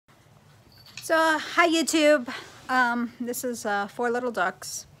So, hi YouTube. This is Four Little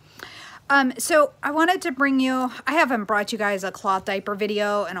Ducks. So I wanted to bring you, I haven't brought you guys a cloth diaper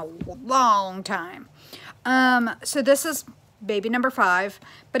video in a long time. So this is baby number 5.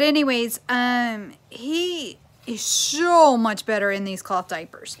 But anyways, he is so much better in these cloth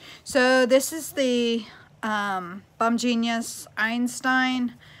diapers. So this is the Bum Genius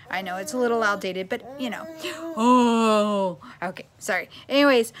Einstein. I know it's a little outdated, but you know. Oh, okay, sorry.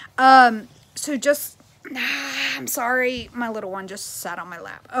 Anyways, so just, I'm sorry, my little one just sat on my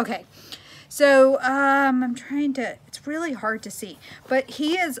lap. Okay, so I'm trying to, it's really hard to see, but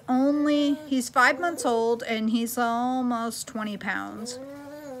he's 5 months old and he's almost 20 pounds.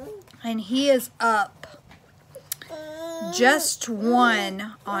 And he is up just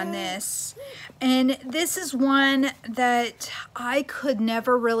 1 on this. And this is one that I could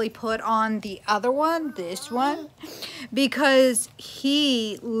never really put on the other one, this one, because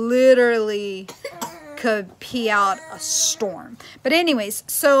he literally could pee out a storm. But anyways,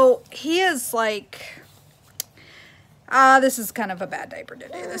 so he is like, this is kind of a bad diaper to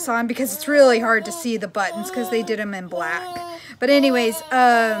do this on because it's really hard to see the buttons because they did them in black. But anyways,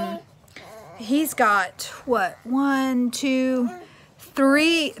 he's got what, 1, 2,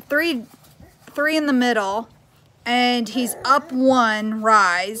 3 in the middle, and he's up 1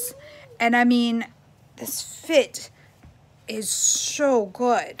 rise. And I mean, this fit is so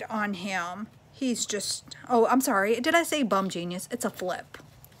good on him. He's just, oh, I'm sorry, did I say Bum Genius? It's a flip.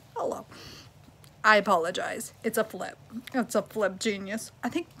 Hello, I apologize. It's a flip. It's a Flip Genius. I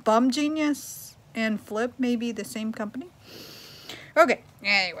think Bum Genius and Flip may be the same company. Okay,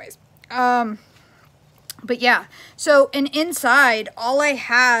 anyways, but yeah, so, and inside, all I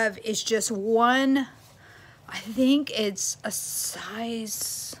have is just one, I think it's a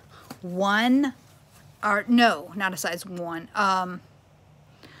size 1, or no, not a size 1.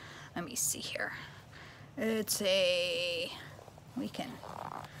 Let me see here. It's a, we can,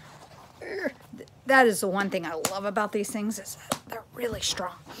 that is the one thing I love about these things is they're really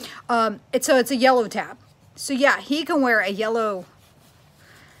strong. It's a yellow tab. So yeah, he can wear a yellow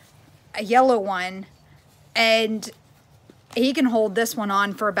one, and he can hold this one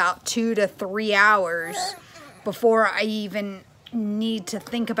on for about 2 to 3 hours before I even need to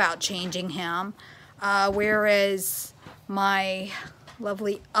think about changing him. Whereas my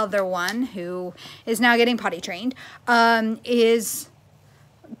lovely other one, who is now getting potty trained,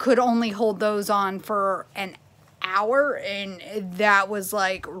 could only hold those on for an hour, and that was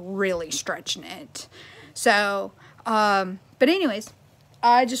like really stretching it. So, but anyways,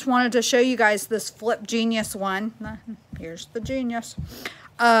 I just wanted to show you guys this Flip Genius one. Here's the Genius.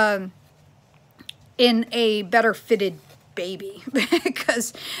 In a better fitted baby.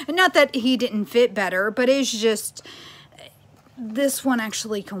 Because, not that he didn't fit better, but it's just, this one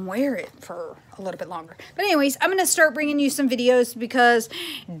actually can wear it for a little bit longer. But anyways, I'm going to start bringing you some videos because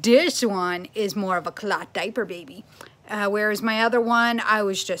this one is more of a cloth diaper baby. Whereas my other one, I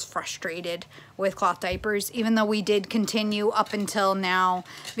was just frustrated with cloth diapers. Even though we did continue up until now,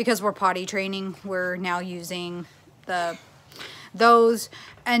 because we're potty training, we're now using those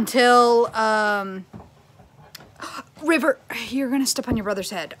until, River, you're going to step on your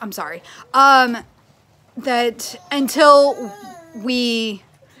brother's head. I'm sorry. That until we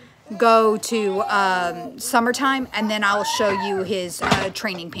go to summertime, and then I'll show you his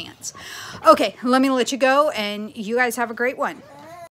training pants. Okay, let me let you go, and you guys have a great one.